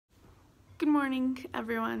Good morning,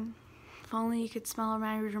 everyone. If only you could smell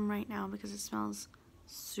my room right now because it smells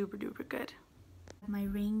super duper good. My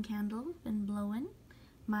rain candle been blowing.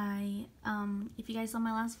 If you guys saw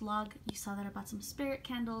my last vlog, you saw that I bought some spirit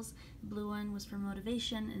candles. The blue one was for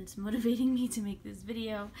motivation and it's motivating me to make this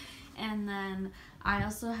video. And then I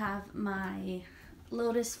also have my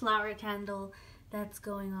lotus flower candle that's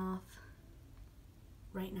going off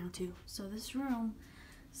right now too. So this room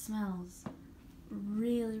smells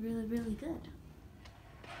really, really, really good.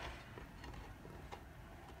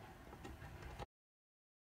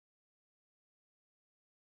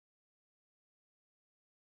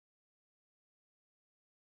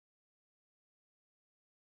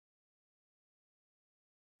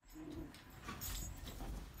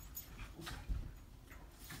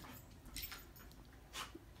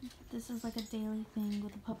 This is like a daily thing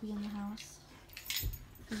with a puppy in the house.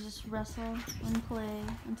 They just wrestle and play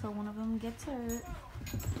until one of them gets hurt.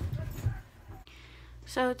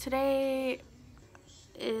 So today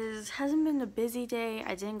hasn't been a busy day.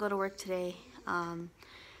 I didn't go to work today,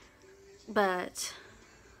 but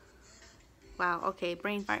wow, okay,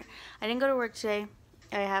 brain fart. I didn't go to work today.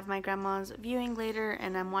 I have my grandma's viewing later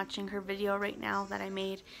and I'm watching her video right now that I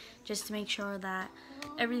made just to make sure that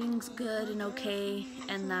everything's good and okay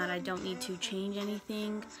and that I don't need to change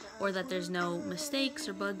anything or that there's no mistakes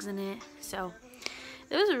or bugs in it. So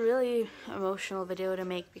it was a really emotional video to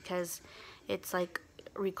make because it's like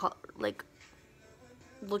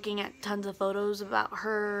looking at tons of photos about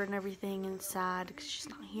her and everything, and it's sad because she's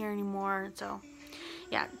not here anymore. So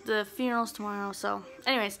yeah, the funeral's tomorrow. So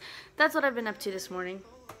anyways, that's what I've been up to this morning,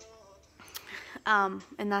 and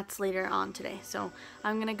that's later on today. So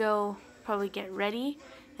I'm gonna go probably get ready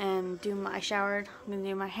and I showered, I'm gonna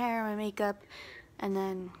do my hair, my makeup, and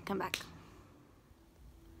then come back.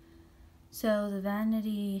 So the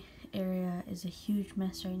vanity area is a huge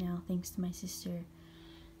mess right now thanks to my sister.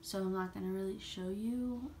 So I'm not gonna really show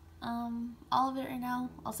you all of it right now.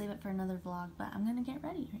 I'll save it for another vlog, but I'm gonna get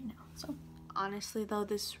ready right now. So honestly though,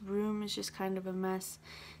 this room is just kind of a mess.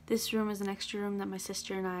 This room is an extra room that my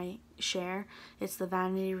sister and I share. It's the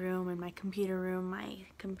vanity room and my computer room. My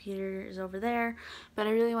computer is over there, but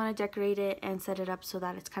I really want to decorate it and set it up so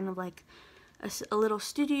that it's kind of like a little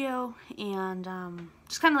studio and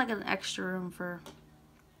just kind of like an extra room for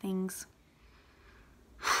things.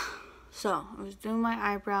 So I was doing my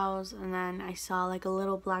eyebrows and then I saw like a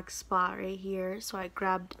little black spot right here, so I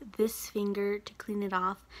grabbed this finger to clean it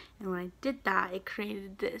off, and when I did that it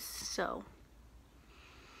created this. So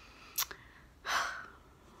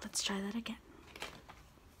let's try that again.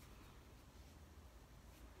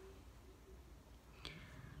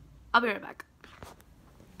 I'll be right back.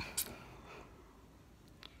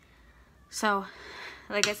 So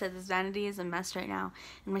like I said, this vanity is a mess right now,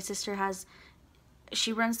 and my sister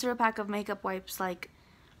she runs through a pack of makeup wipes like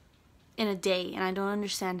in a day, and I don't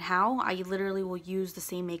understand how. I literally will use the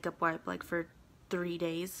same makeup wipe like for 3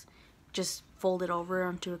 days, just fold it over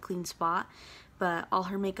onto a clean spot, but all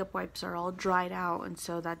her makeup wipes are all dried out, and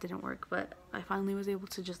so that didn't work. But I finally was able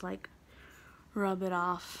to just like rub it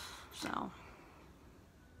off. So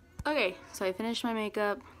okay, so I finished my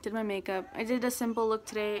makeup, did my makeup. I did a simple look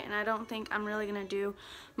today, and I don't think I'm really gonna do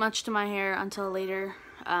much to my hair until later.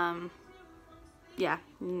 Yeah,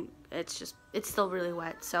 it's still really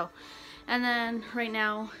wet. So, and then right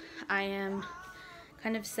now I am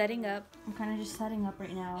kind of setting up. I'm kind of just setting up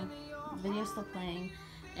right now. The video's still playing,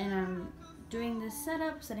 and I'm doing this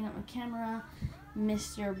setup, setting up my camera.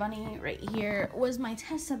 Mr. Bunny right here was my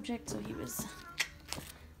test subject, so he was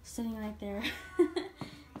sitting right there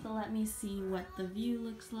to let me see what the view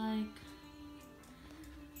looks like.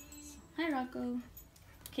 So, hi Rocco.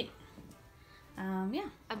 Okay. Yeah,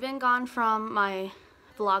 I've been gone from my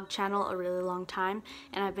vlog channel a really long time,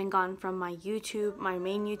 and I've been gone from my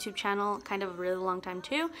main YouTube channel kind of a really long time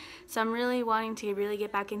too. So I'm really wanting to really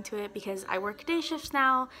get back into it because I work day shifts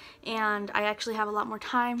now, and I actually have a lot more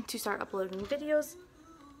time to start uploading videos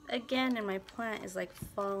again, and my plant is like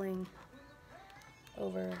falling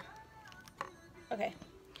over. Okay.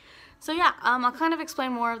 So yeah, I'll kind of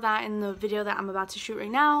explain more of that in the video that I'm about to shoot right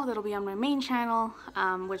now. That'll be on my main channel,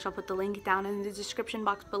 which I'll put the link down in the description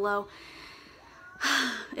box below.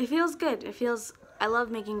 It feels good. I love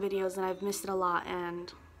making videos, and I've missed it a lot,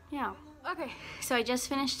 and yeah. Okay, so I just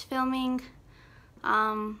finished filming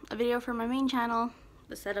a video for my main channel.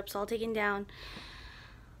 The setup's all taken down.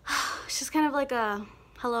 It's just kind of like a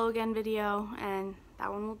hello again video, and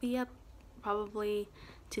that one will be up probably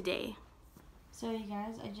today. So you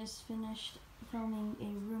guys, I just finished filming a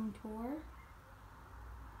room tour,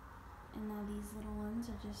 and now these little ones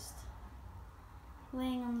are just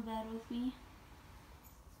laying on the bed with me.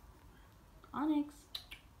 Onyx.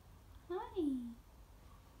 Hi.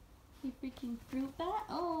 You freaking fruit bat?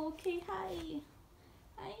 Oh, okay, hi.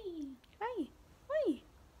 Hi. Hi. Hi.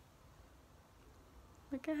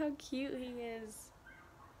 Look at how cute he is.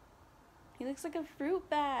 He looks like a fruit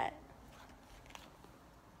bat.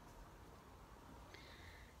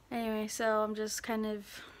 Anyway, so I'm just kind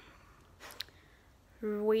of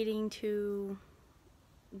waiting to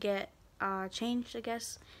get changed, I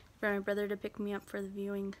guess, for my brother to pick me up for the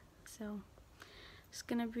viewing. So just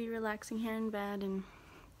gonna be relaxing here in bed and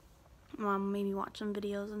Mom maybe watch some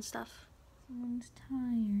videos and stuff. Someone's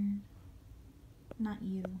tired. Not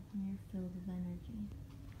you. You're filled with energy.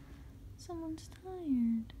 Someone's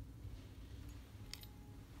tired.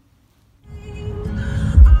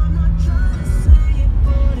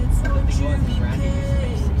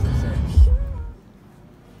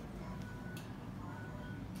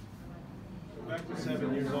 Back to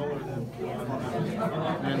 7 years older than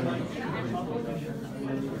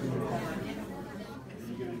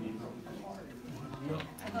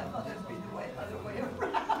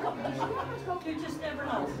You just never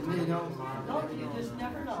know. No, you just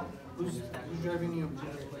never know. Who's driving you?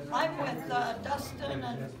 I'm with Dustin and,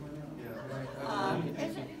 aren't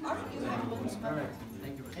you Evelyn's mother?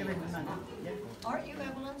 Aren't you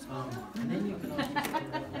Evelyn's mother?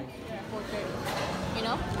 You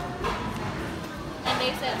know? And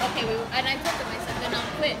they said, okay, and I told them, I said, then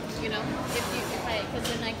I'll quit, you know, because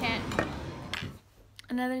then I can't.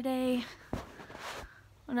 Another day,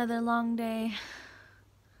 another long day,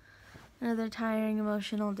 another tiring,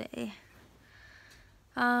 emotional day.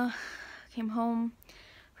 Came home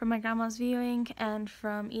from my grandma's viewing and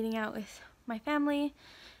from eating out with my family,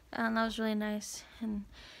 and that was really nice. And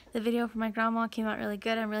the video for my grandma came out really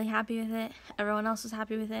good. I'm really happy with it. Everyone else was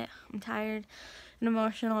happy with it. I'm tired and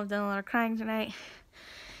emotional. I've done a lot of crying tonight.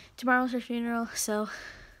 Tomorrow's her funeral, so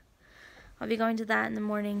I'll be going to that in the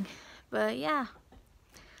morning. But yeah,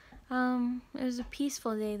 it was a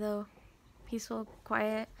peaceful day though. Peaceful,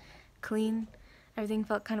 quiet, clean. Everything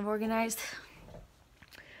felt kind of organized.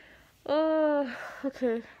 Oh,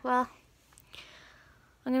 okay, well,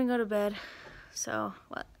 I'm gonna go to bed. So,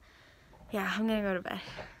 what? Yeah, I'm gonna go to bed.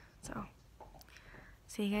 So,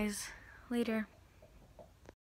 see you guys later.